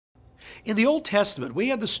In the Old Testament, we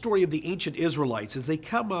have the story of the ancient Israelites as they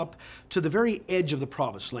come up to the very edge of the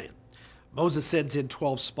Promised Land. Moses sends in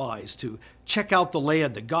 12 spies to check out the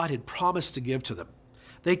land that God had promised to give to them.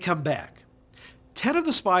 They come back. 10 of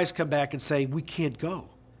the spies come back and say, "We can't go.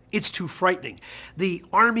 It's too frightening. The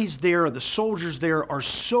armies there and the soldiers there are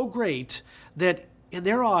so great that in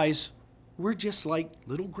their eyes, we're just like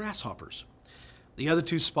little grasshoppers." The other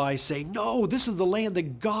 2 spies say, "No, this is the land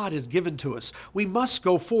that God has given to us. We must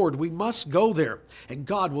go forward. We must go there, and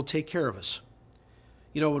God will take care of us."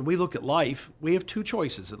 You know, when we look at life, we have 2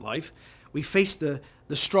 choices in life. We face the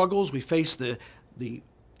struggles. We face the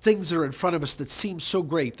things that are in front of us that seem so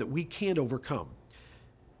great that we can't overcome.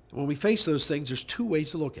 When we face those things, there's 2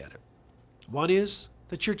 ways to look at it. One is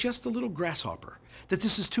that you're just a little grasshopper, that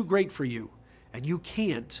this is too great for you, and you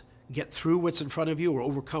can't get through what's in front of you or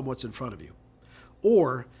overcome what's in front of you.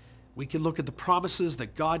 Or we can look at the promises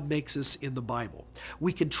that God makes us in the Bible.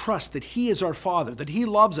 We can trust that He is our Father, that He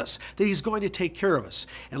loves us, that He's going to take care of us.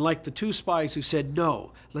 And like the 2 spies who said,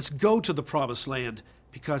 "No, let's go to the Promised Land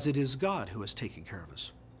because it is God who is taking care of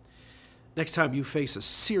us." Next time you face a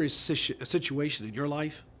serious situation in your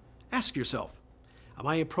life, ask yourself, am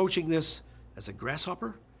I approaching this as a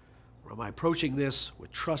grasshopper, or am I approaching this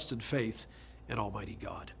with trust and faith in Almighty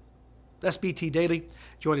God? That's BT Daily.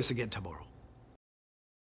 Join us again tomorrow.